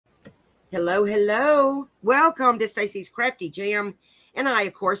Hello, hello. Welcome to Stacy's Crafty Jam. And I,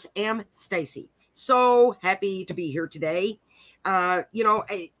 of course, am Stacy. So happy to be here today. I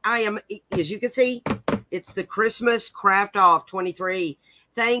am, as you can see, it's the Christmas Craft Off 23.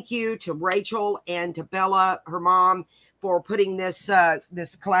 Thank you to Rachel and to Bella, her mom, for putting this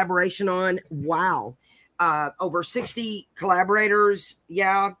this collaboration on. Wow. Over 60 collaborators.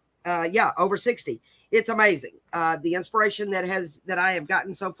 Yeah, over 60. It's amazing. The inspiration that I have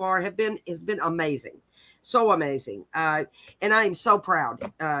gotten so far has been amazing, so amazing. And I am so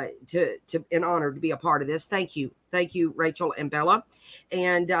proud and honored to be a part of this. Thank you, Rachel and Bella,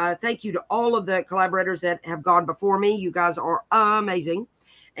 and thank you to all of the collaborators that have gone before me. You guys are amazing,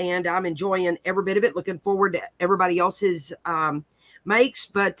 and I'm enjoying every bit of it. Looking forward to everybody else's makes,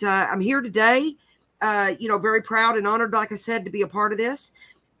 but I'm here today. Very proud and honored, like I said, to be a part of this.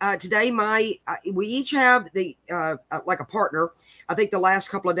 Today, we each have the like a partner. I think the last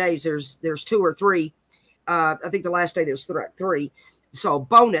couple of days there's 2 or 3. I think the last day there's 3. So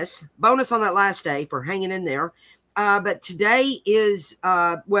bonus on that last day for hanging in there. But today is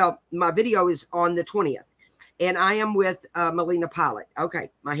my video is on the 20th, and I am with Melina Pilot. Okay,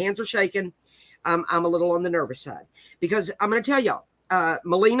 my hands are shaking. I'm a little on the nervous side because I'm going to tell y'all,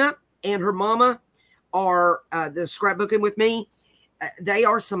 Melina and her mama are the scrapbooking with me. They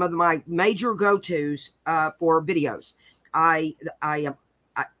are some of my major go-tos for videos.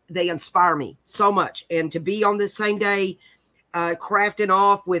 They inspire me so much, and to be on this same day, crafting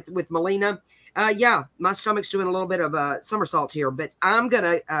off with Melina, my stomach's doing a little bit of somersaults here, but I'm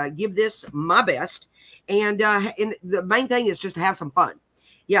gonna give this my best, and the main thing is just to have some fun.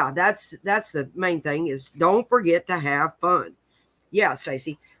 Yeah, that's the main thing, is don't forget to have fun. Yeah,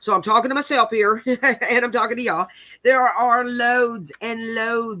 Stacy. So I'm talking to myself here, and I'm talking to y'all. There are loads and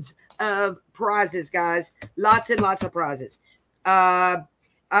loads of prizes, guys. Lots and lots of prizes. I'm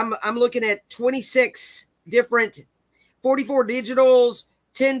looking at 26 different, 44 digitals,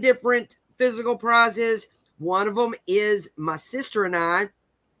 10 different physical prizes. One of them is my sister and I,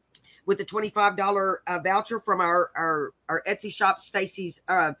 with a $25 voucher from our Etsy shop, Stacy's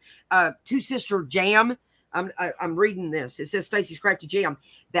Two Sister Jam. I'm reading this. It says Stacy's Crafty Jam.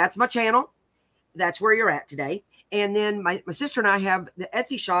 That's my channel. That's where you're at today. And then my sister and I have the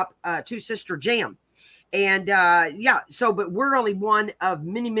Etsy shop, Two Sister Jam. And but we're only one of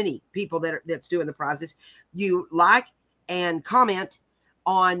many people that's doing the prizes. You like and comment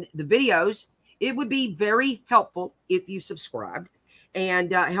on the videos. It would be very helpful if you subscribed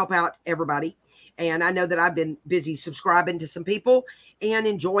and help out everybody. And I know that I've been busy subscribing to some people and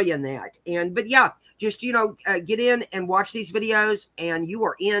enjoying that. But just, get in and watch these videos, and you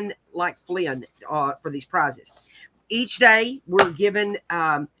are in like Flynn for these prizes. Each day we're given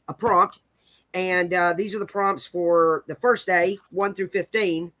a prompt, and these are the prompts for the first day, 1 through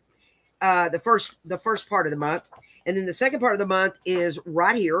 15, the first part of the month. And then the second part of the month is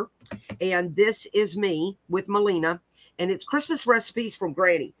right here. And this is me with Melina, and it's Christmas recipes from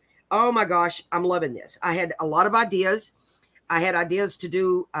Granny. Oh my gosh, I'm loving this. I had a lot of ideas. I had ideas to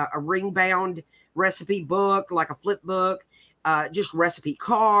do a ring bound recipe book, like a flip book, just recipe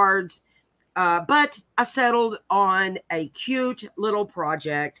cards. But I settled on a cute little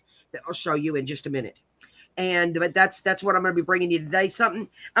project that I'll show you in just a minute. But that's what I'm going to be bringing you today.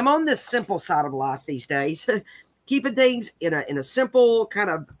 I'm on the simple side of life these days, keeping things in a simple kind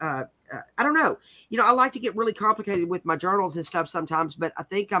of, I don't know. I like to get really complicated with my journals and stuff sometimes, but I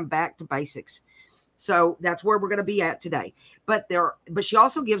think I'm back to basics. So that's where we're going to be at today. But she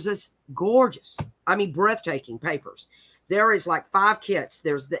also gives us gorgeous, breathtaking papers. There is like 5 kits.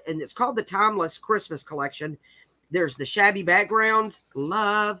 And it's called the Timeless Christmas Collection. There's the shabby backgrounds,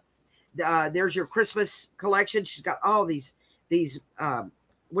 love. There's your Christmas collection. She's got all these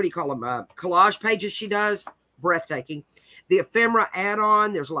what do you call them? Collage pages she does. Breathtaking. The ephemera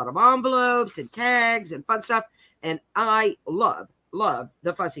add-on. There's a lot of envelopes and tags and fun stuff. And I love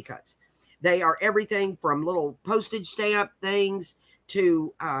the fussy cuts. They are everything from little postage stamp things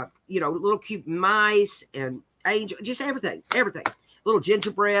to, little cute mice and angel, just everything. Little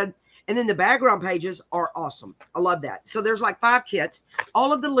gingerbread. And then the background pages are awesome. I love that. So there's like 5 kits.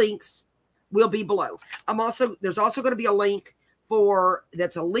 All of the links will be below. There's also going to be a link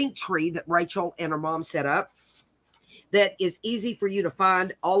that's a link tree that Rachel and her mom set up that is easy for you to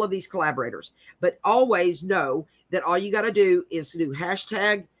find all of these collaborators. But always know that all you got to do is to do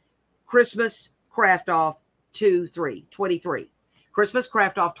hashtag Christmas Craft Off 23. Christmas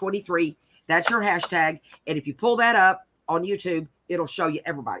Craft Off 23. That's your hashtag. And if you pull that up on YouTube, it'll show you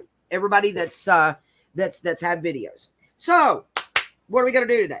everybody that's had videos. So what are we going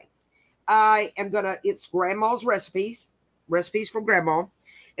to do today? It's Grandma's recipes from Grandma.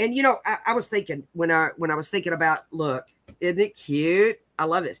 And you know, I was thinking when I was thinking about, look, isn't it cute? I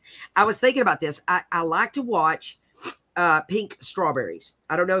love this. I was thinking about this. I like to watch Pink Strawberryz.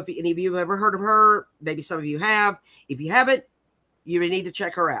 I don't know if any of you have ever heard of her. Maybe some of you have. If you haven't, you need to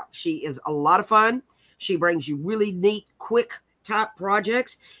check her out. She is a lot of fun. She brings you really neat, quick type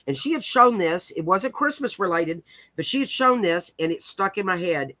projects. And she had shown this. It wasn't Christmas related, but she had shown this and it stuck in my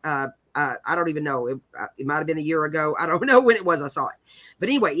head. I don't even know. It might have been a year ago. I don't know when it was I saw it. But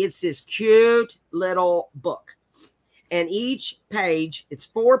anyway, it's this cute little book. And each page, it's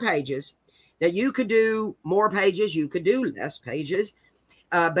 4 pages. Now, you could do more pages. You could do less pages.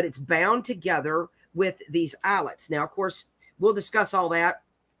 But it's bound together with these eyelets. Now, of course, we'll discuss all that.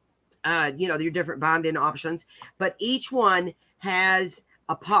 You know, there are different binding options. But each one has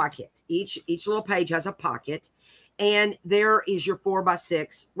a pocket. Each little page has a pocket. And there is your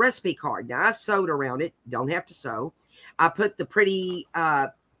 4x6 recipe card. Now, I sewed around it. Don't have to sew. I put the pretty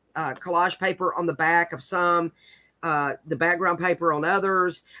collage paper on the back of some, the background paper on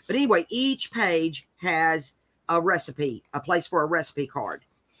others. But anyway, each page has a recipe, a place for a recipe card.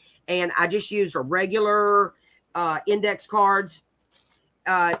 And I just used a regular index cards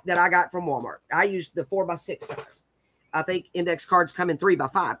that I got from Walmart. I used the 4x6 size. I think index cards come in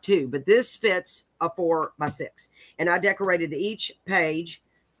 3x5 too, but this fits a 4x6. And I decorated each page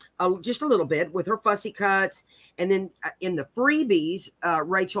just a little bit with her fussy cuts. And then in the freebies,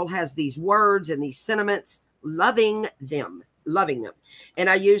 Rachel has these words and these sentiments, loving them. And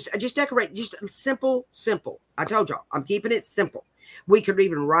I just decorate just simple. I told y'all, I'm keeping it simple. We could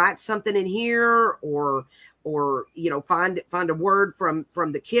even write something in here or you know, find a word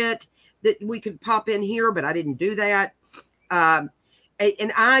from the kit that we could pop in here, but I didn't do that. And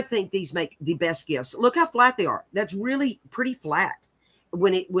I think these make the best gifts. Look how flat they are. That's really pretty flat.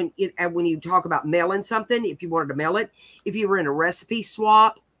 When you talk about mailing something, if you wanted to mail it, if you were in a recipe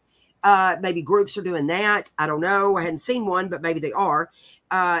swap, maybe groups are doing that. I don't know. I hadn't seen one, but maybe they are.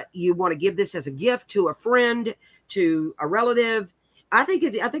 You want to give this as a gift to a friend, to a relative. I think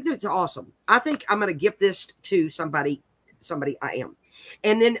it's awesome. I think I'm going to gift this to somebody I am.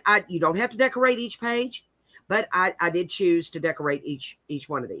 And then you don't have to decorate each page, but I did choose to decorate each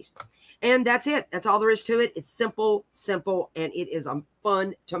one of these. And that's it. That's all there is to it. It's simple, and it is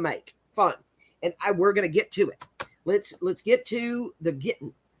fun to make. Fun. And we're going to get to it. Let's get to the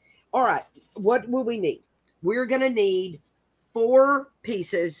getting. All right. What will we need? We're going to need 4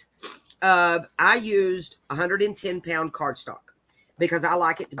 pieces of, I used 110-pound cardstock because I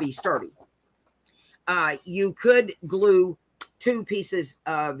like it to be sturdy. You could glue 2 pieces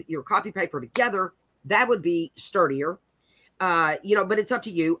of your copy paper together. That would be sturdier. You know, but it's up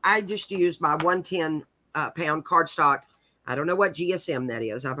to you. I just used my 110-pound cardstock. I don't know what GSM that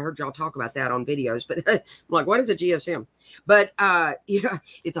is. I've heard y'all talk about that on videos, but I'm like, what is a GSM? But you know,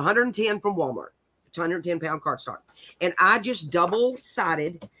 it's 110 from Walmart. It's 110-pound cardstock. And I just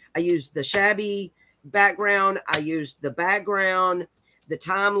double-sided. I used the shabby background. I used the background, the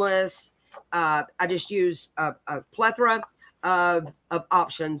timeless. I just used a plethora of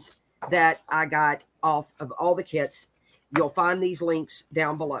options that I got off of all the kits. You'll find these links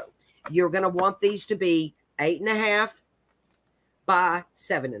down below. You're going to want these to be 8.5 by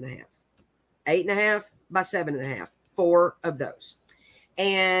 7.5. 8.5 by 7.5. 4 of those.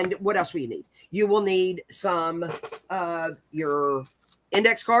 And what else will you need? You will need some of your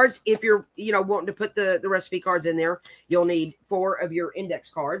index cards. If you're, you know, wanting to put the recipe cards in there, you'll need 4 of your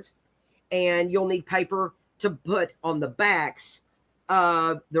index cards. And you'll need paper to put on the backs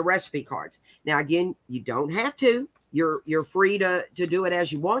of the recipe cards. Now, again, you don't have to. You're free to do it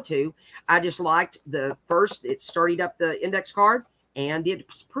as you want to. I just liked the first, it sturdied up the index card, and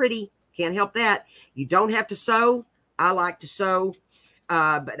it's pretty. Can't help that. You don't have to sew. I like to sew,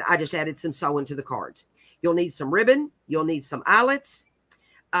 but I just added some sewing to the cards. You'll need some ribbon. You'll need some eyelets.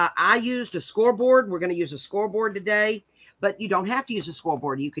 I used a scoreboard. We're going to use a scoreboard today, but you don't have to use a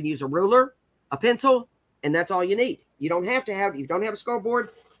scoreboard. You can use a ruler, a pencil, and that's all you need. You don't have to have, if you don't have a scoreboard,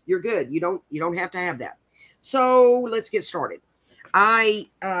 you're good. You don't have to have that. So let's get started.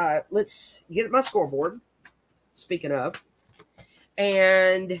 Let's get my scoreboard, speaking of,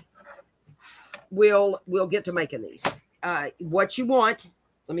 and we'll get to making these. What you want,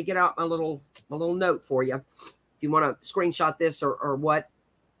 let me get out my little note for you. If you want to screenshot this or what,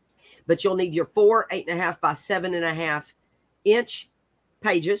 but you'll need your 4 8.5 by 7.5 inch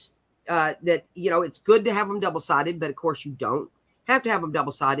pages. That, you know, it's good to have them double-sided, but of course you don't have to have them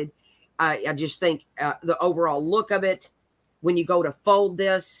double-sided. I just think the overall look of it, when you go to fold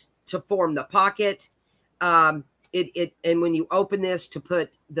this to form the pocket, and when you open this to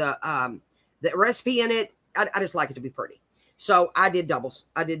put the recipe in it, I just like it to be pretty. So I did doubles.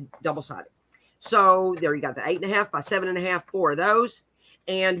 I did double-sided. So there you got the 8.5 by 7.5, 4 of those.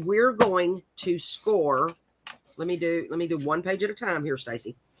 And we're going to score. Let me do one page at a time here,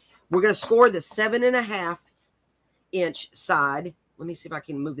 Stacy. We're going to score the 7.5 inch side. Let me see if I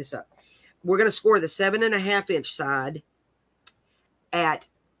can move this up. We're going to score the 7.5 inch side at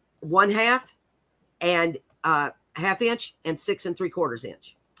 1/2 and 1/2 inch and 6 3/4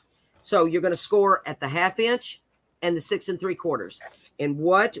 inch. So you're going to score at the 1/2 inch and the 6 3/4. And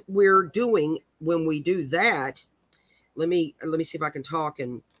what we're doing when we do that, let me see if I can talk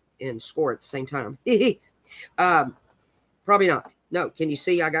and score at the same time. Probably not. No, can you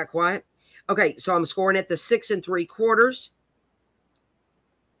see I got quiet? Okay, so I'm scoring at the 6 3/4.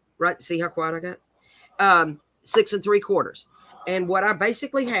 Right, see how quiet I got? 6 3/4. And what I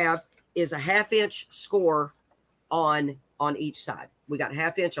basically have is a 1/2 inch score on each side. We got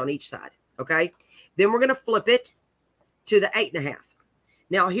 1/2 inch on each side. Okay. Then we're going to flip it to the 8.5.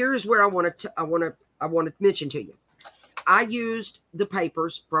 Now here's where I want to mention to you. I used the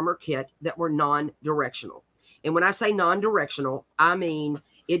papers from her kit that were non-directional. And when I say non-directional, I mean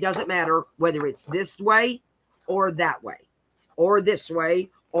it doesn't matter whether it's this way or that way, or this way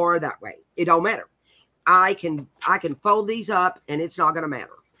or that way. It don't matter. I can fold these up and it's not going to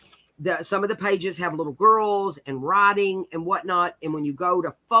matter. Some of the pages have little girls and writing and whatnot. And when you go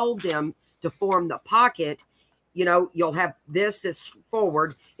to fold them to form the pocket, you know, you'll have this that's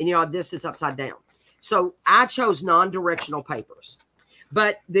forward and you know, this is upside down. So I chose non-directional papers,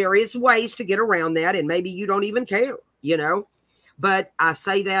 but there is ways to get around that. And maybe you don't even care, you know, but I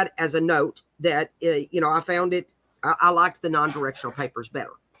say that as a note that, you know, I found it, I liked the non-directional papers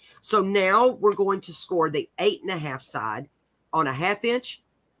better. So now we're going to score the 8.5 side on a 1/2 inch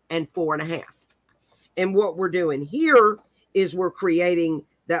and 4.5. And what we're doing here is we're creating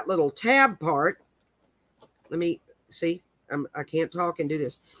that little tab part. Let me see. I can't talk and do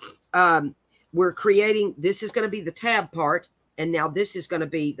this. We're creating, this is going to be the tab part. And now this is going to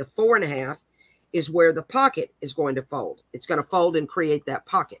be the 4.5 is where the pocket is going to fold. It's going to fold and create that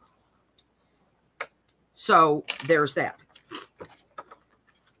pocket. So there's that.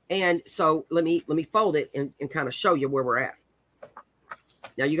 And so let me fold it and kind of show you where we're at.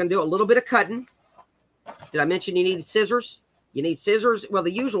 Now you're going to do a little bit of cutting. Did I mention you need scissors? You need scissors. Well,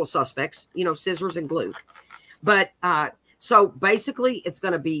 the usual suspects, you know, scissors and glue. But so basically it's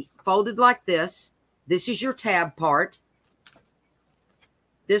going to be folded like this. This is your tab part.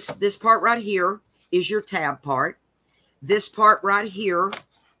 This part right here is your tab part. This part right here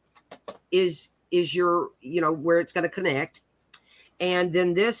is your, you know, where it's going to connect. And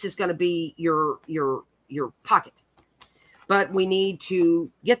then this is going to be your pocket. But we need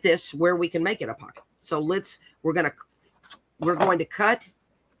to get this where we can make it a pocket. So we're going to cut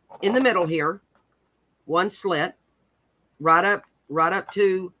in the middle here, one slit, right up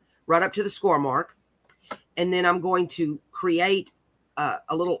to the score mark. And then I'm going to create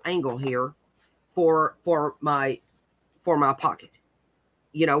a little angle here for my pocket.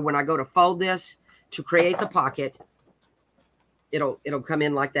 You know, when I go to fold this to create the pocket, it'll come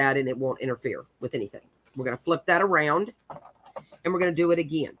in like that and it won't interfere with anything. We're going to flip that around and we're going to do it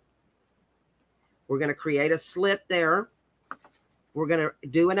again. We're going to create a slit there. We're going to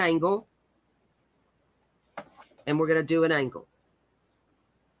do an angle and we're going to do an angle.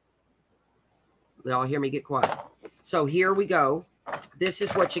 Y'all hear me get quiet. So here we go. This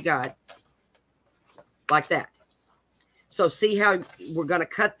is what you got like that. So see how we're going to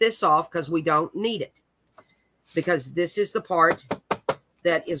cut this off because we don't need it. Because this is the part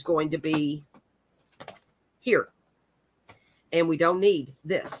that is going to be here. And we don't need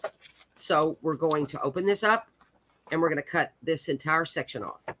this. So we're going to open this up and we're going to cut this entire section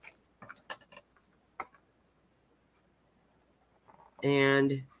off.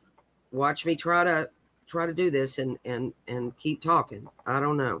 And watch me try to do this and keep talking. I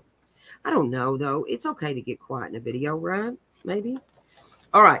don't know. I don't know though. It's okay to get quiet in a video, right? Maybe.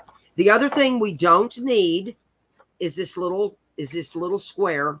 All right. The other thing we don't need is this little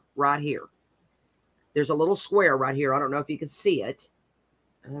square right here. There's a little square right here. I don't know if you can see it.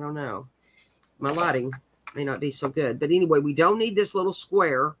 I don't know. My lighting may not be so good. But anyway, we don't need this little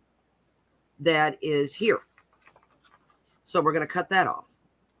square that is here. So we're going to cut that off.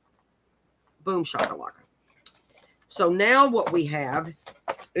 Boom, shakalaka. So now what we have,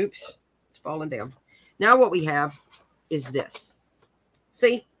 oops, it's falling down. Now what we have is this.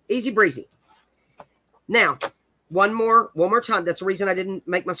 See? Easy breezy. Now, one more time. That's the reason I didn't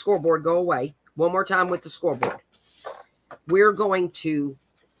make my scoreboard go away. One more time with the scoreboard. We're going to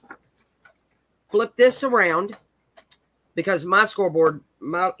flip this around because my scoreboard,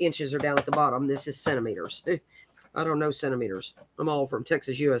 my inches are down at the bottom. This is centimeters. I don't know centimeters. I'm all from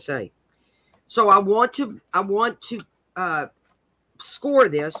Texas, USA. So I want to score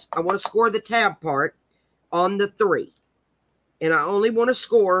this. I want to score the tab part on the 3. And I only want to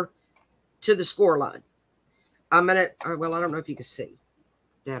score to the score line. I'm going to, well, I don't know if you can see.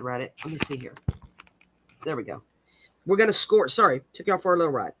 Dad, write it. Let me see here. There we go. We're going to score. Sorry, took y'all for a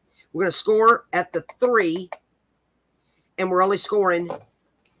little ride. We're going to score at the 3. And we're only scoring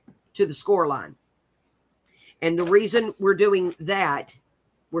to the score line. And the reason we're doing that,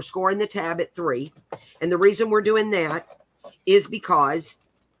 we're scoring the tab at 3. And the reason we're doing that is because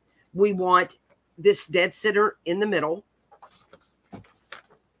we want this dead center in the middle.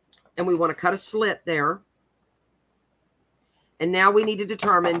 And we want to cut a slit there. And now we need to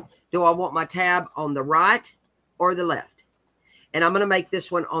determine, do I want my tab on the right or the left? And I'm going to make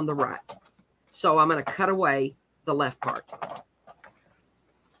this one on the right. So I'm going to cut away the left part.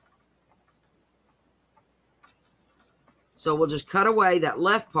 So we'll just cut away that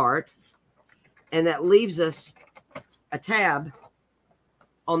left part, and that leaves us a tab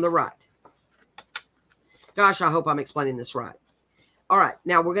on the right. Gosh, I hope I'm explaining this right. All right,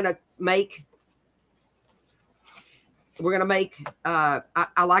 now we're going to make, I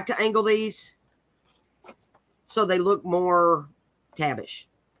like to angle these so they look more tabbish.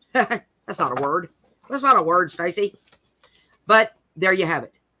 That's not a word. That's not a word, Stacy. But there you have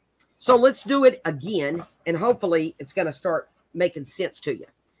it. So let's do it again, and hopefully it's going to start making sense to you.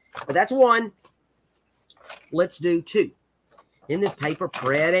 But that's 1. Let's do 2. Isn't this paper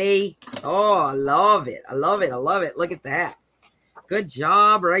pretty? Oh, I love it. I love it. I love it. Look at that. Good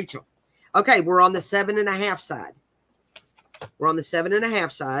job, Rachel. Okay, we're on the 7.5 side. We're on the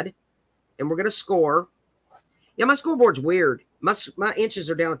 7.5 side, and we're going to score. Yeah, my scoreboard's weird. My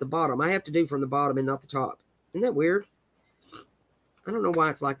inches are down at the bottom. I have to do from the bottom and not the top. Isn't that weird? I don't know why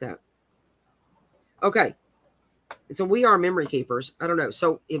it's like that. Okay. And so we are memory keepers. I don't know.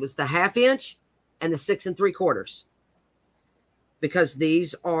 So it was the 1/2 inch and the 6 3/4. Because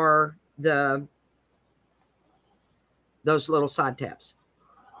these are those little side tabs.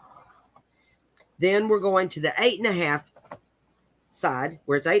 Then we're going to the 8.5 side,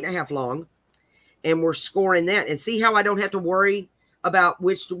 where it's 8.5 long. And we're scoring that. And see how I don't have to worry about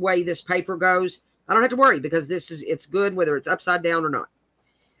which way this paper goes? I don't have to worry because it's good whether it's upside down or not.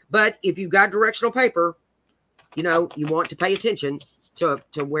 But if you've got directional paper, you know, you want to pay attention to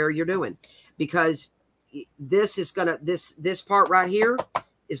where you're doing, because this is going to, this part right here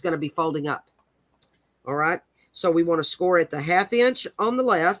is going to be folding up. All right. So we want to score at the 1/2 inch on the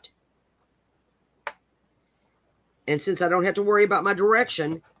left. And since I don't have to worry about my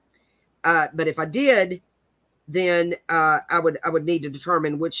direction, but if I did, then I would need to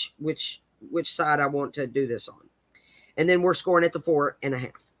determine which side I want to do this on. And then we're scoring at the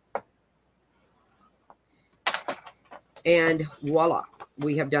 4.5. And voila,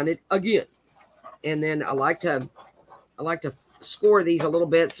 we have done it again. And then I like to score these a little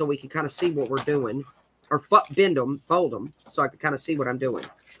bit so we can kind of see what we're doing, or bend them, fold them, so I can kind of see what I'm doing.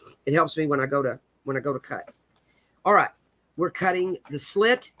 It helps me when I go to cut. All right, we're cutting the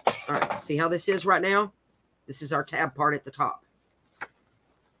slit. All right, see how this is right now? This is our tab part at the top.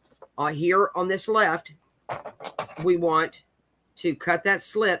 Here on this left, we want to cut that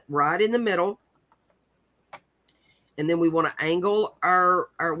slit right in the middle. And then we want to angle our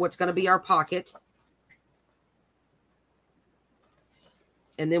what's going to be our pocket.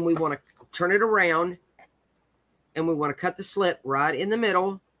 And then we want to turn it around. And we want to cut the slit right in the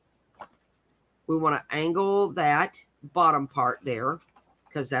middle. We want to angle that bottom part there,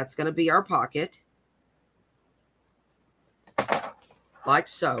 because that's going to be our pocket. Like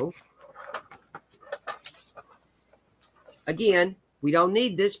so. Again, we don't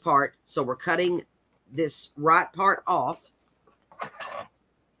need this part, so we're cutting this right part off.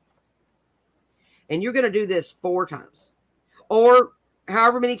 And you're going to do this 4 times. Or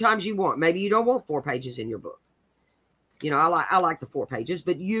however many times you want. Maybe you don't want 4 pages in your book. You know, I like the 4 pages,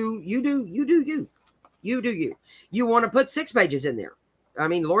 but you do you. You want to put 6 pages in there. I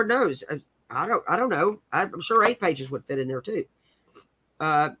mean, Lord knows. I don't know. I'm sure 8 pages would fit in there too.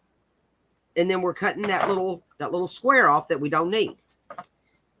 And then we're cutting that little square off that we don't need.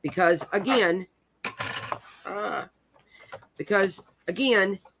 Because again,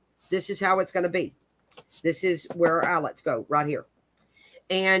 this is how it's going to be. This is where our eyelets go, right here.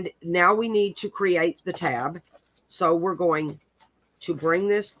 And now we need to create the tab. So we're going to bring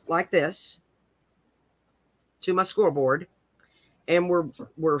this like this to my scoreboard. And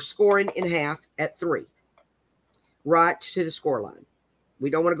we're scoring in half at 3. Right to the score line. We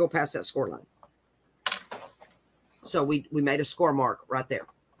don't want to go past that score line. So we made a score mark right there.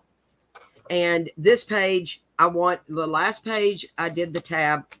 And this page, I want the last page, I did the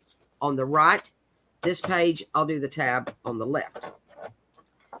tab on the right. This page, I'll do the tab on the left.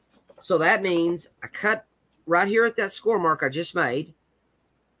 So that means I cut right here at that score mark I just made.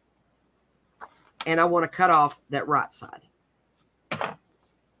 And I want to cut off that right side. If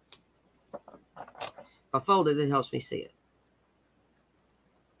I fold it, it helps me see it.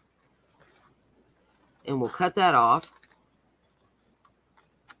 And we'll cut that off.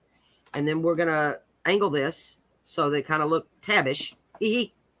 And then we're going to angle this so they kind of look tabbish.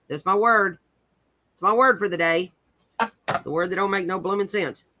 That's my word. It's my word for the day. The word that don't make no blooming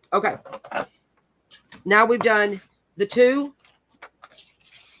sense. Okay. Now we've done the two.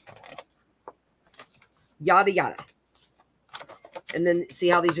 Yada, yada. And then see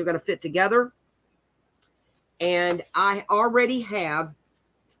how these are going to fit together. And I already have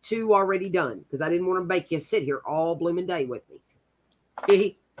two already done because I didn't want to make you sit here all blooming day with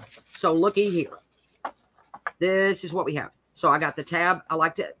me. So looky here. This is what we have. So I got the tab. I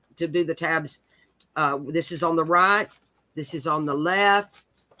like to do the tabs. This is on the right. This is on the left.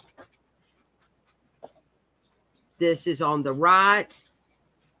 This is on the right.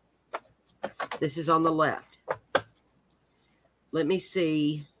 This is on the left. Let me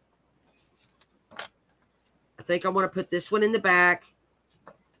see. I think I want to put this one in the back.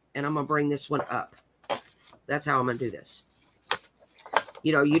 And I'm going to bring this one up. That's how I'm going to do this.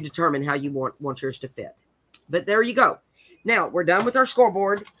 You know, you determine how you want yours to fit. But there you go. Now, we're done with our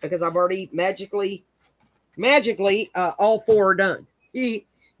scoreboard because I've already magically, all four are done. You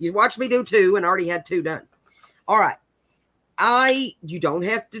watched me do two and already had two done. All right. You don't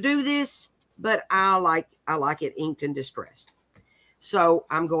have to do this, but I like it inked and distressed. So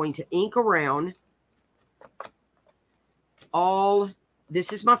I'm going to ink around all.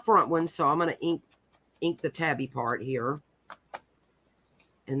 This is my front one, so I'm going to ink the tabby part here.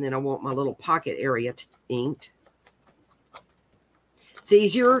 And then I want my little pocket area inked. It's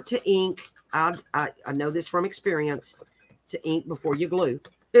easier to ink. I know this from experience, to ink before you glue.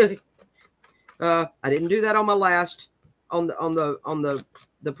 I didn't do that on my last, on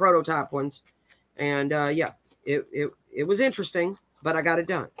the prototype ones. And yeah, it was interesting, but I got it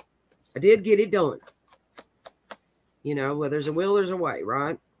done. I did get it done. You know, where there's a will, there's a way,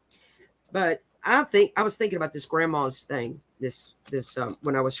 right? But I was thinking about this grandma's thing, this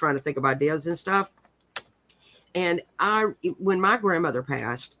when I was trying to think of ideas and stuff. And when my grandmother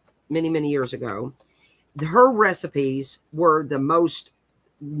passed many, many years ago, her recipes were the most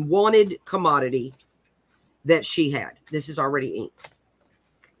wanted commodity that she had. This is already inked.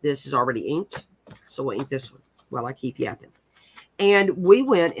 This is already inked. So we'll ink this one while I keep yapping. And we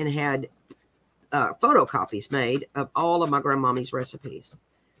went and had photocopies made of all of my grandmommy's recipes.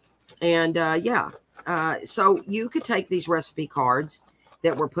 And yeah, so you could take these recipe cards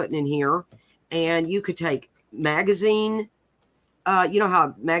that we're putting in here, and you could take magazine. You know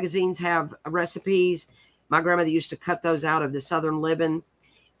how magazines have recipes? My grandmother used to cut those out of the Southern Living,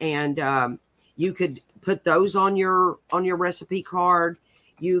 and you could put those on your recipe card.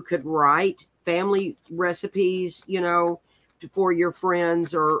 You could write family recipes, you know, for your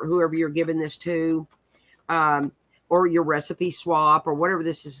friends or whoever you're giving this to, or your recipe swap or whatever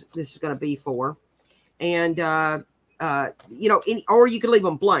this is going to be for. And you know, or you could leave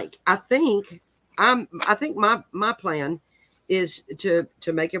them blank. I think my plan is to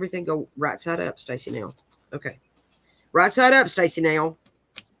make everything go right side up, Stacy. Now, okay, right side up, Stacy. Now,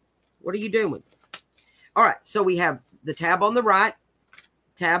 what are you doing? All right, so we have the tab on the right,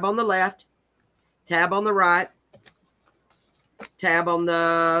 tab on the left, tab on the right, tab on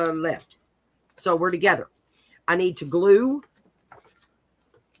the left. So we're together. I need to glue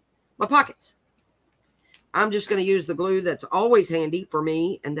my pockets. I'm just going to use the glue that's always handy for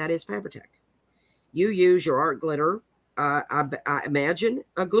me, and that is Fabri-Tac. You use your art glitter. I imagine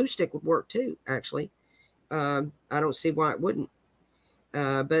a glue stick would work too, actually. I don't see why it wouldn't.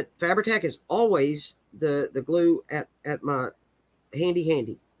 But Fabri-Tac is always the glue at my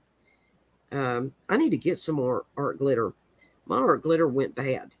handy. I need to get some more art glitter. My art glitter went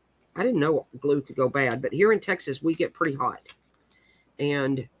bad. I didn't know glue could go bad, but here in Texas, we get pretty hot.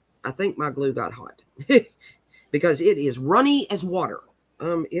 And I think my glue got hot because it is runny as water.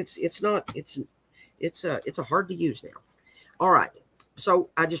 It's hard to use now. All right. So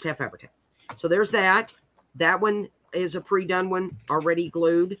I just have Fabri-Tac. So there's that. That one is a pre-done one, already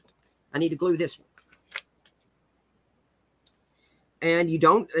glued. I need to glue this one. And you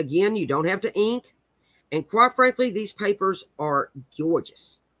don't have to ink. And quite frankly, these papers are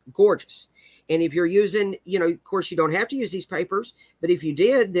gorgeous. Gorgeous. And if you're using, you know, of course, you don't have to use these papers. But if you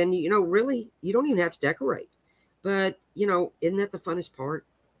did, then, you know, really, you don't even have to decorate. But, you know, isn't that the funnest part?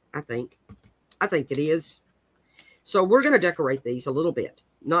 I think. I think it is. So we're going to decorate these a little bit.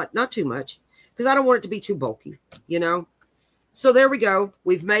 Not too much, because I don't want it to be too bulky, you know. So there we go.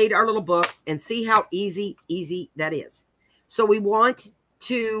 We've made our little book, and see how easy that is. So we want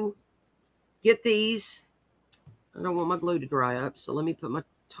to get these. I don't want my glue to dry up, so let me put my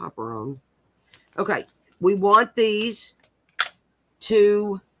topper on. Okay, we want these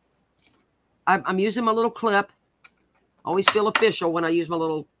to, I'm using my little clip. Always feel official when I use my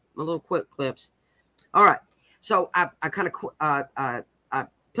little quick clips. All right, so I kind of I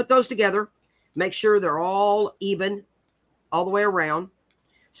put those together, make sure they're all even all the way around.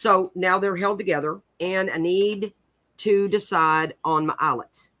 So now they're held together, and I need to decide on my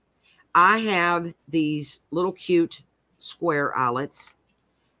eyelets. I have these little cute square eyelets,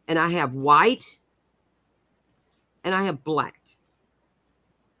 and I have white, and I have black.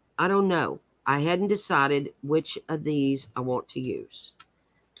 I don't know. I hadn't decided which of these I want to use.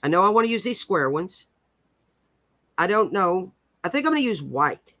 I know I want to use these square ones. I don't know. I think I'm going to use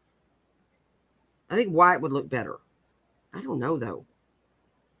white. I think white would look better. I don't know, though.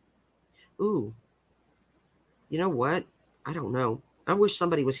 Ooh. You know what? I don't know. I wish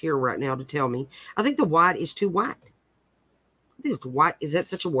somebody was here right now to tell me. I think the white is too white. I think it's white. Is that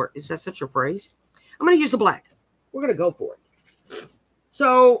such a word? Is that such a phrase? I'm going to use the black. We're going to go for it.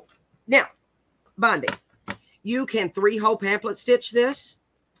 So now, binding. You can 3-hole pamphlet stitch this.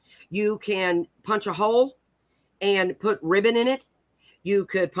 You can punch a hole and put ribbon in it. You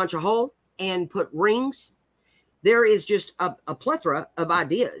could punch a hole and put rings. There is just a plethora of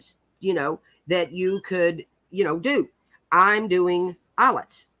ideas, you know, that you could, you know, do. I'm doing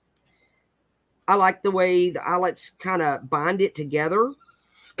eyelets. I like the way the eyelets kind of bind it together,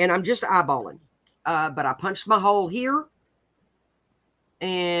 and I'm just eyeballing. But I punched my hole here,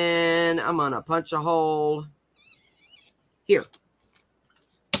 and I'm going to punch a hole here.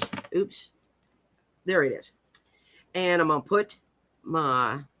 Oops. There it is. And I'm going to put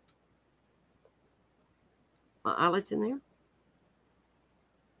my eyelets in there.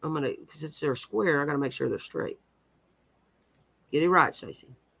 I'm going to, because they're square, I got to make sure they're straight. Get it right, Stacey.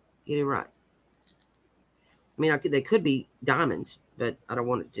 Get it right. I mean, they could be diamonds, but I don't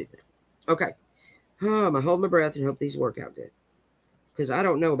want it to do that. Okay. I'm going to hold my breath and hope these work out good. Because I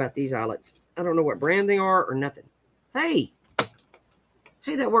don't know about these eyelets. I don't know what brand they are or nothing. Hey.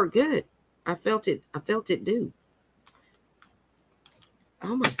 Hey, that worked good. I felt it. I felt it do.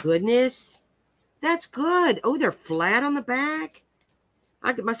 Oh, my goodness. That's good. Oh, they're flat on the back.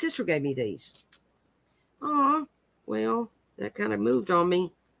 My sister gave me these. Oh, well, that kind of moved on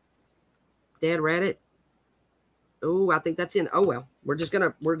me. Dad read it. Oh, I think that's in. Oh, well, we're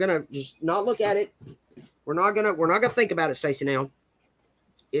gonna just not look at it. We're not gonna think about it, Stacey, now.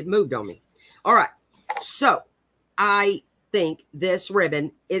 It moved on me. All right. So I think this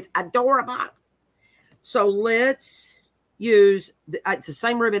ribbon is adorable. So let's use, it's the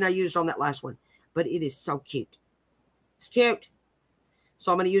same ribbon I used on that last one, but it is so cute. It's cute.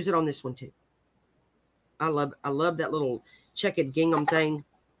 So I'm going to use it on this one too. I love that little checkered gingham thing.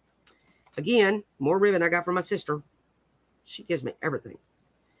 Again, more ribbon I got from my sister. She gives me everything.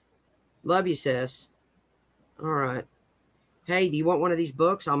 Love you, sis. All right. Hey, do you want one of these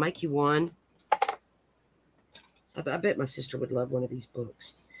books? I'll make you one. I bet my sister would love one of these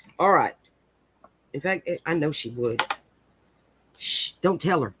books. All right. In fact, I know she would. Shh, don't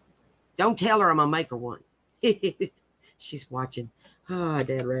tell her. Don't tell her I'm going to make her one. She's watching. Oh,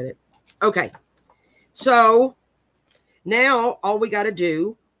 Dad read it. Okay. So now all we got to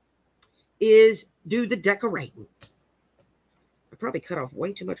do is do the decorating. I probably cut off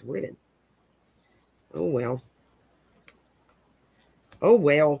way too much ribbon. Oh, well. Oh,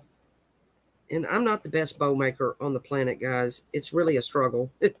 well. And I'm not the best bow maker on the planet, guys. It's really a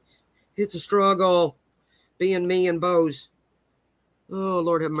struggle. It's a struggle being me and bows. Oh,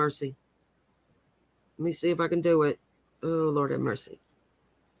 Lord have mercy. Let me see if I can do it. Oh, Lord have mercy.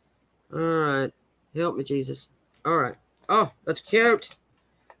 All right. Help me, Jesus. All right. Oh, that's cute.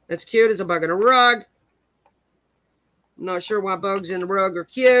 That's cute as a bug in a rug. I'm not sure why bugs in the rug are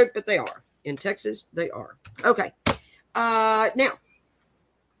cute, but they are. In Texas, they are. Okay. Now,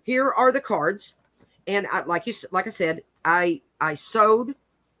 here are the cards. And like I said, I sewed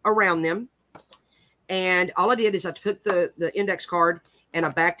around them. And all I did is I took the index card and I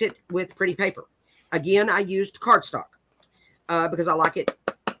backed it with pretty paper. Again, I used cardstock because I like it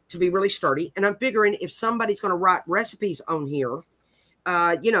to be really sturdy. And I'm figuring if somebody's going to write recipes on here,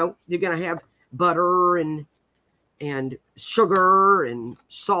 you know, you're going to have butter and sugar and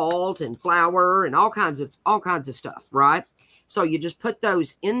salt and flour and all kinds of stuff, right? So you just put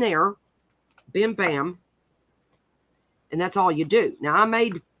those in there, bim bam, and that's all you do. Now I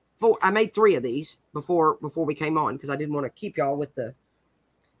made I made 3 of these before we came on, because I didn't want to keep y'all with the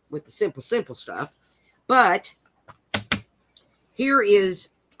simple stuff. But here is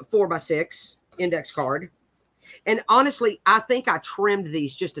a 4x6 index card. And honestly, I think I trimmed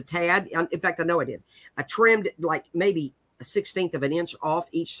these just a tad. In fact, I know I did. I trimmed like maybe a 1/16 of an inch off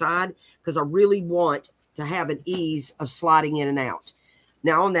each side, because I really want to have an ease of sliding in and out.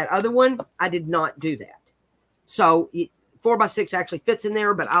 Now, on that other one, I did not do that. So 4x6 actually fits in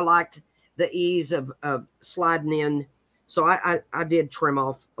there, but I liked the ease of sliding in. So I did trim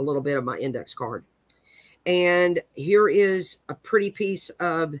off a little bit of my index card. And here is a pretty piece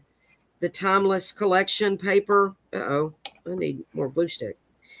of the Timeless Collection paper. Uh-oh, I need more glue stick.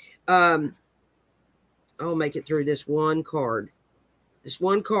 I'll make it through this one card. This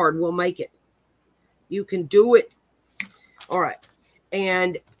one card will make it. You can do it. All right.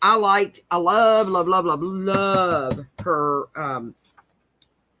 And I love her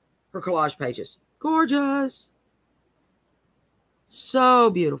collage pages. Gorgeous. So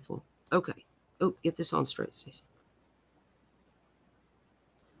beautiful. Okay. Oh, get this on straight, Stacey.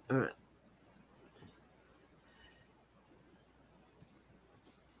 All right.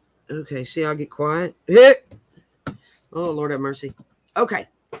 Okay, see, I'll get quiet. Oh, Lord have mercy. Okay.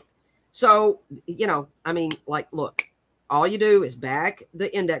 So, you know, I mean, like, look, all you do is back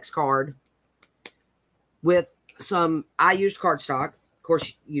the index card with some, I used cardstock. Of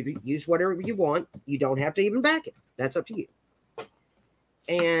course, you use whatever you want. You don't have to even back it. That's up to you.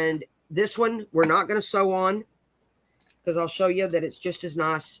 And this one, we're not going to sew on, because I'll show you that it's just as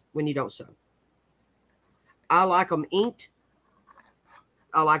nice when you don't sew. I like them inked.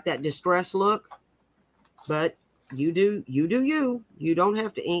 I like that distress look, but you do you. You don't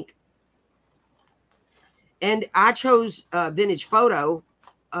have to ink. And I chose Vintage Photo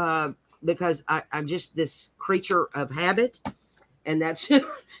because I'm just this creature of habit, and that's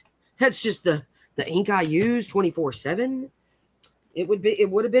just the ink I use 24/7. It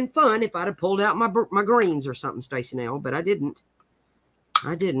would have been fun if I'd have pulled out my greens or something, Stacey Nell, but I didn't.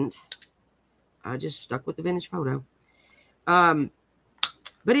 I just stuck with the Vintage Photo.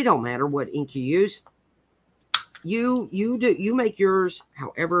 But it don't matter what ink you use. You make yours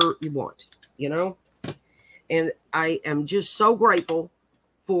however you want, you know? And I am just so grateful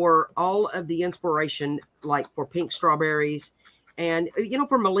for all of the inspiration, like for Pink Strawberryz, and, you know,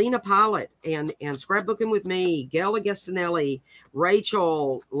 for Melina Pilot and Scrapbooking with Me, Gail Agustinelli,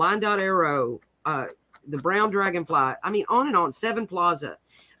 Rachel, Line Dot Arrow, the Brown Dragonfly. I mean, on and on. Seven Plaza.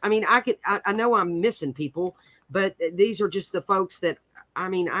 I mean, I know I'm missing people, but these are just the folks that, I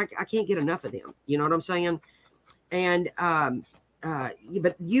mean, I can't get enough of them. You know what I'm saying? And,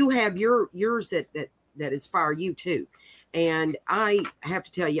 but you have yours that inspire you too. And I have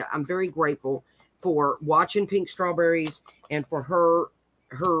to tell you, I'm very grateful for watching Pink Strawberryz and for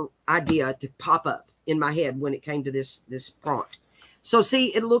her idea to pop up in my head when it came to this prompt. So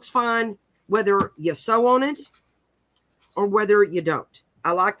see, it looks fine whether you sew on it or whether you don't.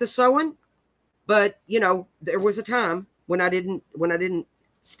 I like the sewing, but you know, there was a time when I didn't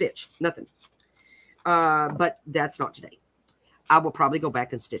stitch nothing. But that's not today. I will probably go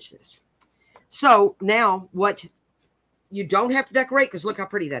back and stitch this. So now what you don't have to decorate, because look how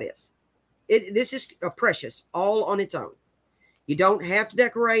pretty that is. This is a precious all on its own. You don't have to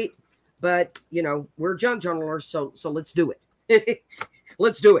decorate, but you know, we're junk journalers, so let's do it.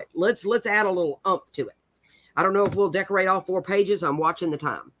 Let's do it. Let's add a little oomph to it. I don't know if we'll decorate all 4 pages. I'm watching the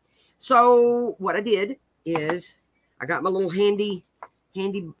time. So what I did is I got my little handy.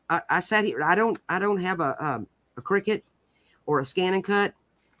 I sat here. I don't have a Cricut or a scan and cut.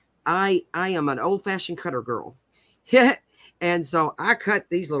 I am an old-fashioned cutter girl. And so I cut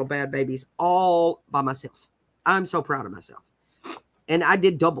these little bad babies all by myself. I'm so proud of myself. And I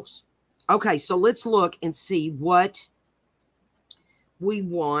did doubles. Okay, so let's look and see what we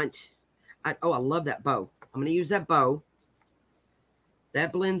want. I love that bow. I'm going to use that bow.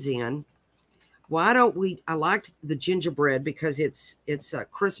 That blends in. Why don't we? I liked the gingerbread because it's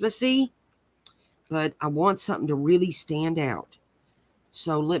Christmassy, but I want something to really stand out.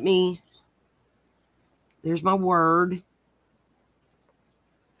 So let me. There's my word.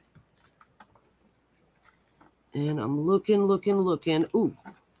 And I'm looking. Ooh,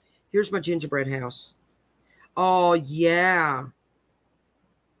 here's my gingerbread house. Oh, yeah.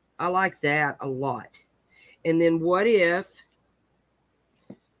 I like that a lot. And then what if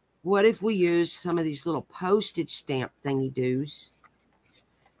we use some of these little postage stamp thingy-doos?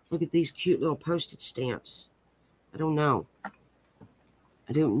 Look at these cute little postage stamps. I don't know.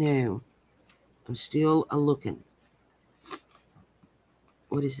 I'm still a-looking.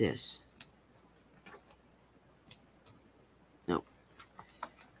 What is this? No.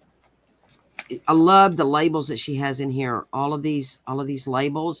 I love the labels that she has in here. All of these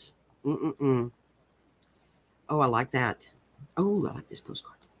labels. Oh, I like that. Oh, I like this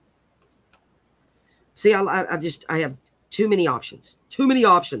postcard. See, I have too many options. Too many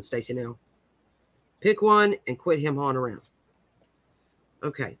options, Stacy, now. Pick one and quit him hawing around.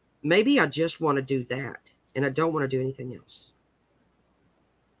 Okay. Maybe I just want to do that, and I don't want to do anything else.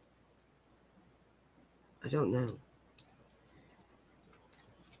 I don't know.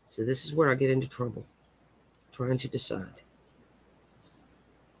 So this is where I get into trouble. Trying to decide.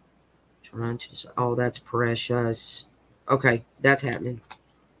 Trying to decide. Oh, that's precious. Okay, that's happening.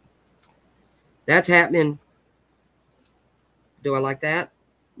 That's happening. Do I like that?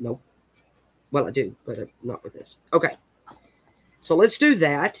 Nope. Well, I do, but not with this. Okay. So let's do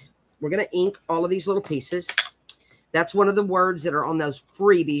that. We're going to ink all of these little pieces. That's one of the words that are on those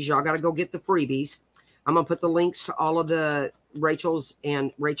freebies. Y'all got to go get the freebies. I'm going to put the links to all of the Rachel's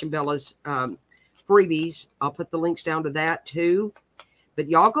and RachandBella's freebies. I'll put the links down to that too. But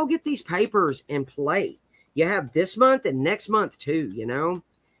y'all go get these papers and play. You have this month and next month too, you know.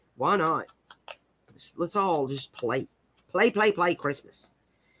 Why not? Let's all just play. Play Christmas.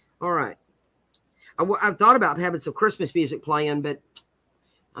 All right. I've thought about having some Christmas music playing, but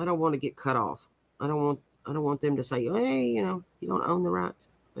I don't want to get cut off. I don't want them to say, hey, you know, you don't own the rights.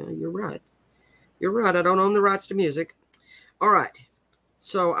 You're right. You're right. I don't own the rights to music. All right.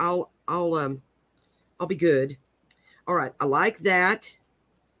 So I'll be good. All right. I like that.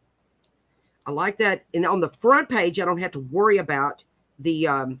 I like that. And on the front page, I don't have to worry about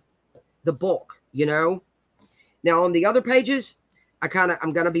the bulk, you know. Now on the other pages,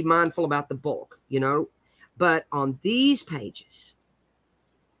 I'm going to be mindful about the bulk, you know. But on these pages,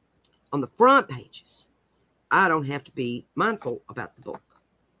 on the front pages, I don't have to be mindful about the bulk.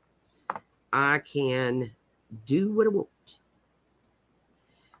 I can do what I want.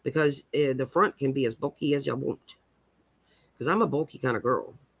 Because the front can be as bulky as I want. Because I'm a bulky kind of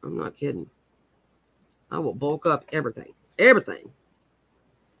girl. I'm not kidding. I will bulk up everything. Everything.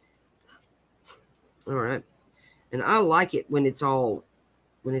 All right. And I like it when it's all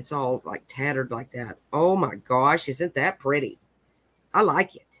like tattered like that. Oh my gosh, isn't that pretty? I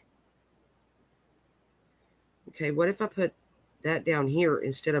like it. Okay, what if I put that down here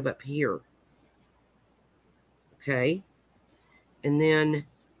instead of up here? Okay. And then,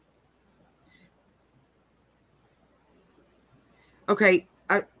 okay,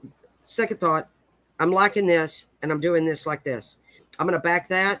 second thought, I'm liking this and I'm doing this like this. I'm going to back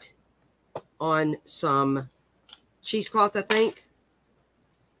that on some cheesecloth, I think.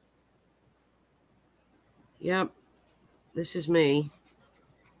 Yep. This is me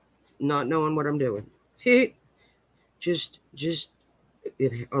not knowing what I'm doing. just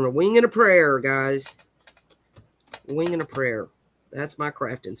on a wing and a prayer, guys. Wing and a prayer. That's my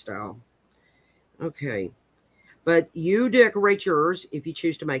crafting style. Okay. But you decorate yours if you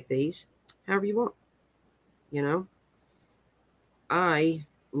choose to make these however you want. You know? I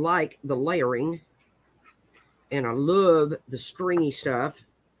like the layering. And I love the stringy stuff.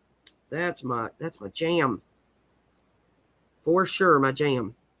 That's my jam. For sure, my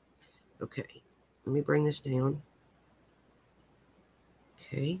jam. Okay. Let me bring this down.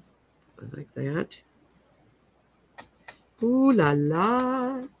 Okay. I like that. Ooh la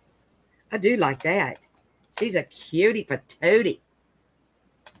la. I do like that. She's a cutie patootie.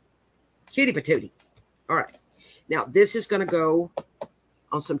 Cutie patootie. All right. Now, this is going to go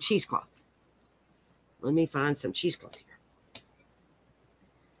on some cheesecloth. Let me find some cheesecloth here.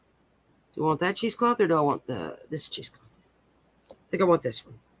 Do I want that cheesecloth or do I want this cheesecloth? I think I want this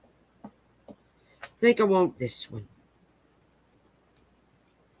one. I think I want this one.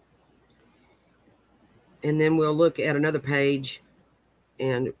 And then we'll look at another page,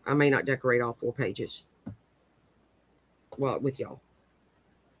 and I may not decorate all 4 pages. Well, with y'all.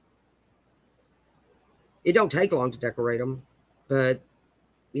 It don't take long to decorate them, but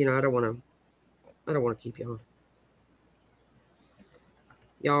you know, I don't want to keep y'all.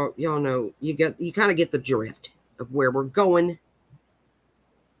 Y'all know you kind of get the drift of where we're going.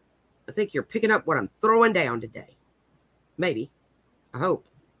 I think you're picking up what I'm throwing down today. Maybe. I hope.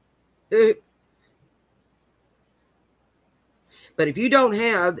 But if you don't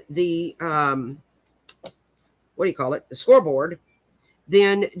have the what do you call it? The scoreboard,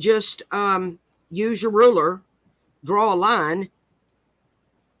 then just use your ruler, draw a line,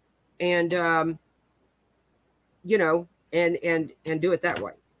 and you know, and do it that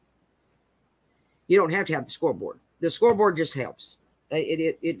way. You don't have to have the scoreboard. The scoreboard just helps.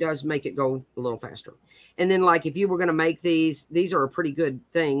 It does make it go a little faster. And then, like, if you were going to make these are a pretty good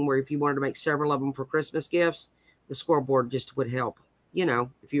thing where if you wanted to make several of them for Christmas gifts, the scoreboard just would help you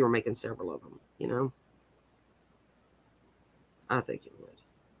know, if you were making several of them, you know. I think it would.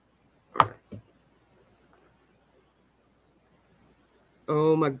 All right.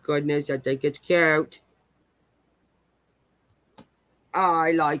 Oh my goodness, I think it's cute.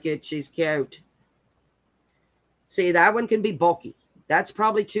 I like it. She's cute. See, that one can be bulky. That's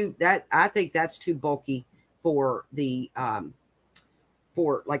probably too, I think that's too bulky for the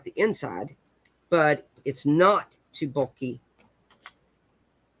for like the inside, but it's not too bulky.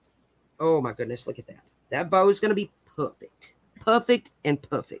 Oh my goodness, look at that. That bow is going to be perfect. Perfect and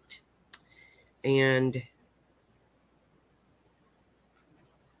perfect. And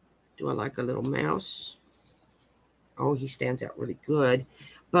do I like a little mouse? Oh, he stands out really good.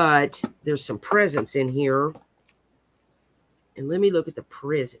 But there's some presents in here. And let me look at the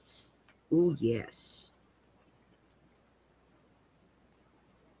presents. Oh, yes.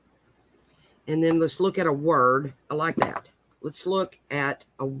 And then let's look at a word. I like that. Let's look at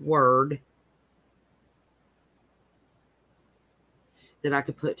a word that I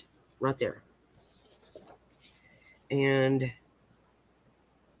could put right there. And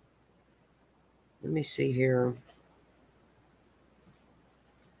let me see here.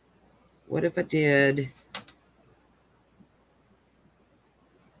 What if I did,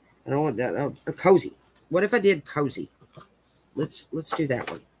 I don't want that, oh, a cozy. What if I did cozy? Let's do that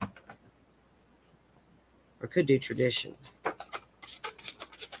one. I could do tradition.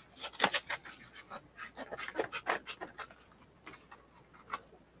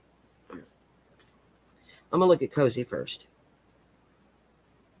 I'm going to look at cozy first.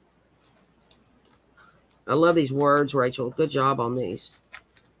 I love these words, Rachel. Good job on these.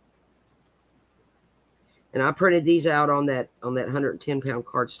 And I printed these out on that 110-pound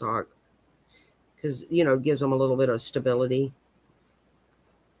cardstock because, you know, it gives them a little bit of stability.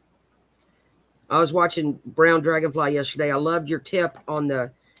 I was watching Brown Dragonfly yesterday. I loved your tip on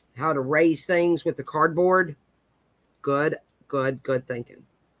the how to raise things with the cardboard. Good thinking.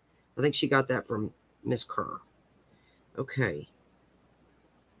 I think she got that from Miss Kerr. Okay.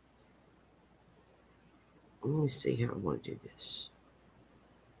 Let me see how I want to do this.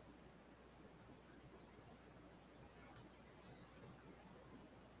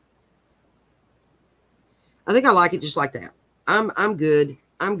 I think I like it just like that. I'm good.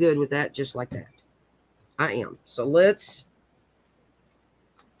 I'm good with that just like that. I am. So let's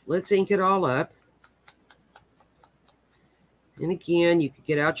ink it all up. And again, you could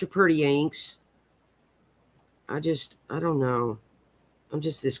get out your pretty inks. I don't know. I'm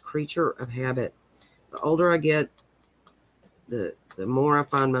just this creature of habit. The older I get, the more I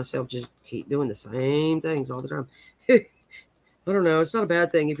find myself just keep doing the same things all the time. I don't know. It's not a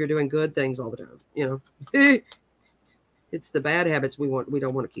bad thing if you're doing good things all the time, you know. It's the bad habits we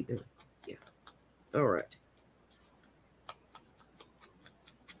don't want to keep doing. Yeah. All right.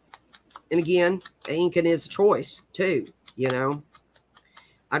 And again, inking is a choice too, you know.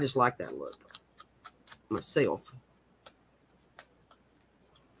 I just like that look myself.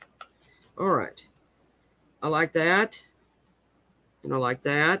 All right. I like that. And I like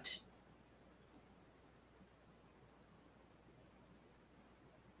that.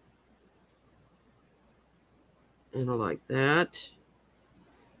 And I like that.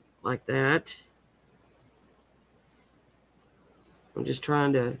 Like that. I'm just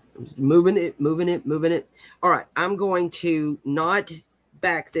trying to, I'm just moving it. All right. I'm going to not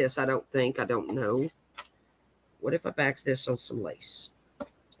back this, I don't think. I don't know. What if I backed this on some lace?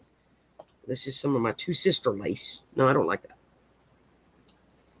 This is some of my two sister lace. No, I don't like that.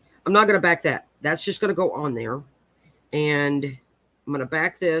 I'm not going to back that. That's just going to go on there. And I'm going to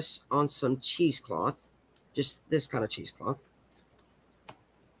back this on some cheesecloth. Just this kind of cheesecloth.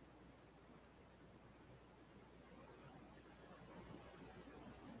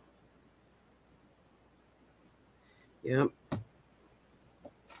 Yep.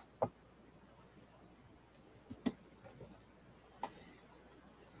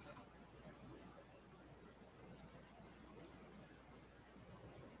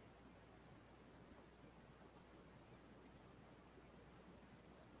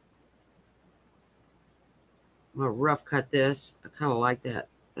 I'm going to rough cut this. I kind of like that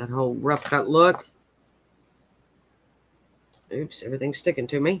whole rough cut look. Oops, everything's sticking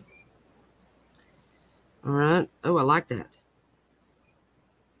to me. All right. Oh, I like that.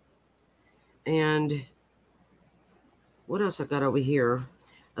 And what else I got over here?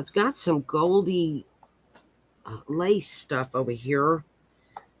 I've got some goldy lace stuff over here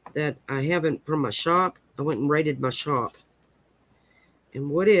that I haven't from my shop. I went and raided my shop. And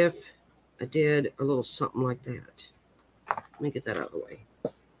what if I did a little something like that? Let me get that out of the way.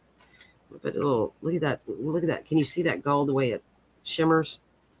 But a little, look at that. Look at that. Can you see that gold the way it shimmers.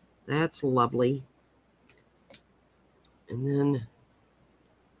 That's lovely. And then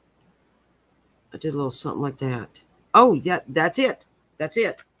I did a little something like that. Oh, yeah, that's it. That's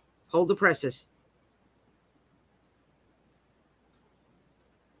it. Hold the presses.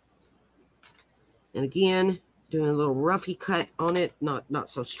 And again, doing a little roughy cut on it, not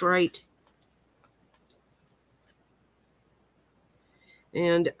so straight.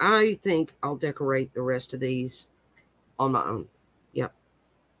 And I think I'll decorate the rest of these on my own. Yep.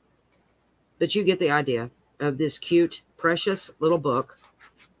 But you get the idea of this cute, precious little book.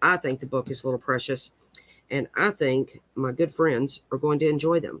 I think the book is a little precious. And I think my good friends are going to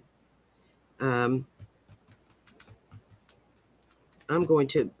enjoy them. I'm going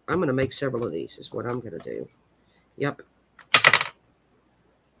to make several of these is what I'm going to do. Yep.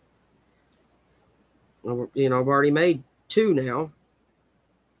 You know, I've already made 2 now.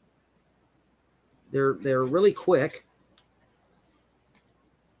 They're really quick.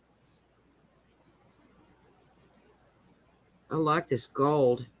 I like this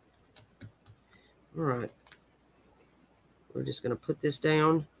gold. All right. We're just going to put this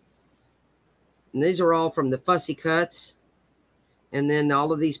down. And these are all from the Fussy Cuts. And then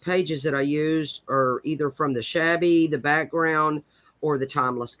all of these pages that I used are either from the Shabby, the Background, or the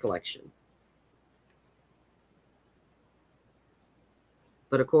Timeless collection.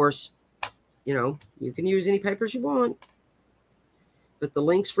 But of course, you know, you can use any papers you want. But the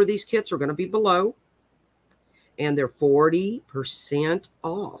links for these kits are going to be below. And they're 40%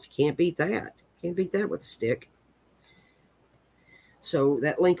 off. Can't beat that. Can't beat that with a stick. So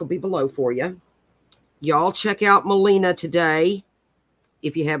that link will be below for you. Y'all check out Melina today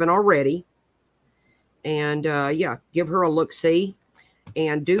if you haven't already. And yeah, give her a look-see.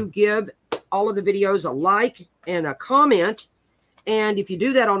 And do give all of the videos a like and a comment. And if you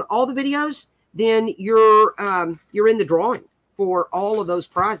do that on all the videos, then you're in the drawing for all of those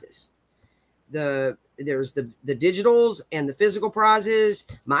prizes. There's the digitals and the physical prizes.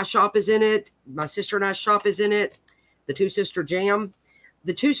 My shop is in it. My sister and I's shop is in it. The Two Sister Jam.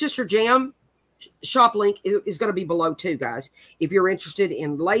 The Two Sister Jam shop link is going to be below too, guys. If you're interested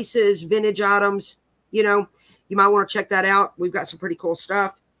in laces, vintage items, you know, you might want to check that out. We've got some pretty cool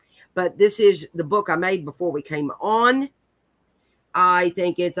stuff. But this is the book I made before we came on. I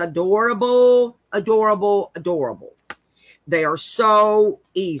think it's adorable, adorable, adorable. They are so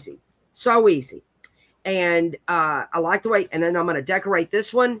easy. So easy. And I like the way, and then I'm going to decorate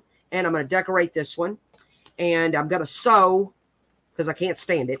this one, and I'm going to decorate this one. And I'm going to sew, because I can't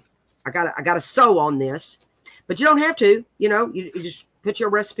stand it. I got to sew on this. But you don't have to, you know, you just put your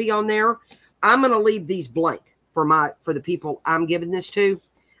recipe on there. I'm going to leave these blank for the people I'm giving this to.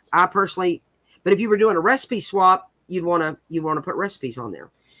 I personally, but if you were doing a recipe swap, you'd want to put recipes on there.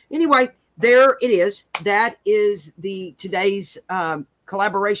 Anyway, there it is. That is today's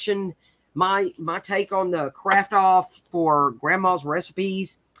collaboration. My take on the craft off for Grandma's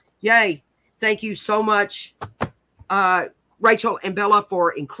recipes. Yay. Thank you so much, Rachel and Bella,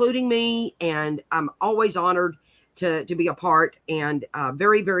 for including me. And I'm always honored to be a part, and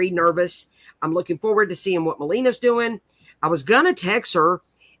very, very nervous. I'm looking forward to seeing what Melina's doing. I was going to text her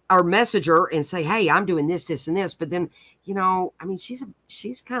or message her and say, hey, I'm doing this, this, and this. But then, you know, I mean,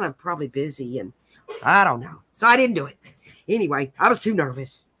 she's kind of probably busy, and I don't know. So I didn't do it. Anyway, I was too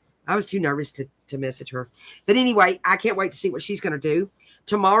nervous. I was too nervous to message her. But anyway, I can't wait to see what she's going to do.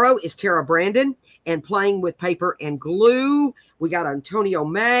 Tomorrow is Kara Brandon and Playing with Paper and Glue. We got Antonio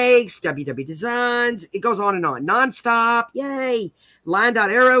Meggs, WW Designs. It goes on and on. Nonstop. Yay.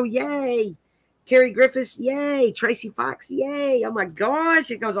 Line.Arrow. Yay. Carrie Griffiths. Yay. Tracy Fox. Yay. Oh my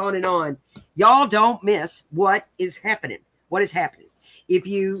gosh. It goes on and on. Y'all don't miss what is happening. What is happening. If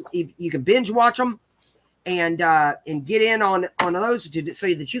you can binge watch them and get in on those so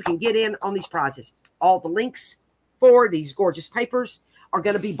that you can get in on these prizes. All the links for these gorgeous papers are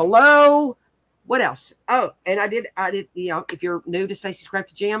going to be below. What else? Oh, and I did, you know, if you're new to Stacy's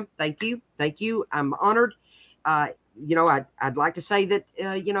Crafty Jam, thank you. Thank you. I'm honored. You know, I'd like to say that,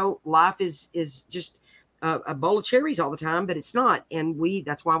 you know, life is just a bowl of cherries all the time, but it's not. And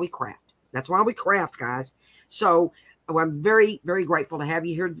that's why we craft. That's why we craft, guys. So I'm very, very grateful to have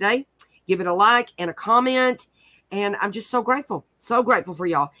you here today. Give it a like and a comment. And I'm just so grateful for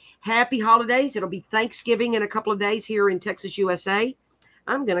y'all. Happy holidays. It'll be Thanksgiving in a couple of days here in Texas, USA.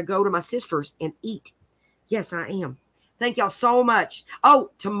 I'm going to go to my sister's and eat. Yes, I am. Thank y'all so much.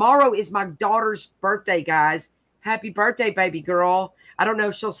 Oh, tomorrow is my daughter's birthday, guys. Happy birthday, baby girl. I don't know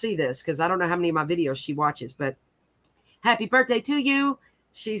if she'll see this because I don't know how many of my videos she watches, but happy birthday to you.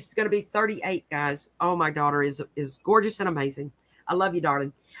 She's going to be 38, guys. Oh, my daughter is gorgeous and amazing. I love you,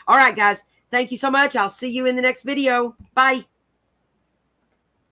 darling. All right, guys. Thank you so much. I'll see you in the next video. Bye.